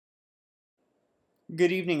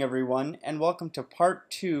Good evening, everyone, and welcome to part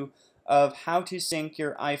 2 of how to sync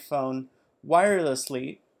your iPhone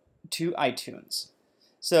wirelessly to iTunes.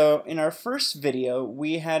 So in our first video,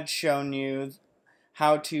 we had shown you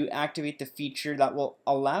how to activate the feature that will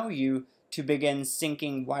allow you to begin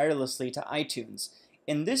syncing wirelessly to iTunes.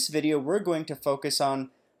 In this video, we're going to focus on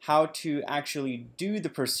how to actually do the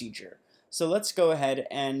procedure. So let's go ahead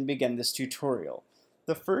and begin this tutorial.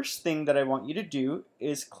 The first thing that I want you to do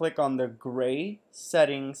is click on the gray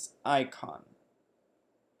settings icon.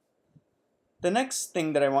 The next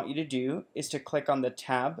thing that I want you to do is to click on the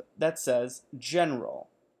tab that says General.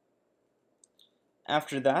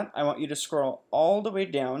 After that, I want you to scroll all the way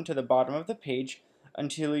down to the bottom of the page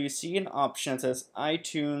until you see an option that says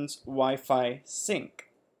iTunes Wi-Fi Sync.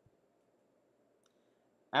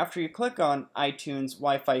 After you click on iTunes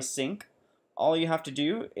Wi-Fi Sync, all you have to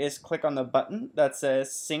do is click on the button that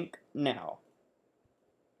says Sync Now.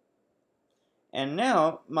 And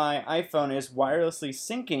now my iPhone is wirelessly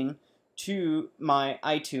syncing to my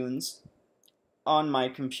iTunes on my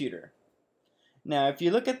computer. Now if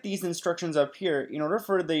you look at these instructions up here, in order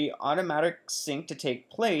for the automatic sync to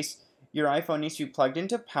take place, your iPhone needs to be plugged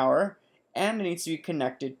into power and it needs to be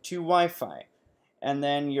connected to Wi-Fi. And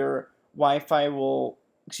then your iPhone will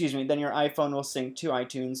sync to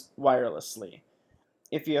iTunes wirelessly.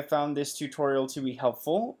 If you have found this tutorial to be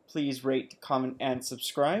helpful, please rate, comment, and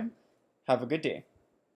subscribe. Have a good day.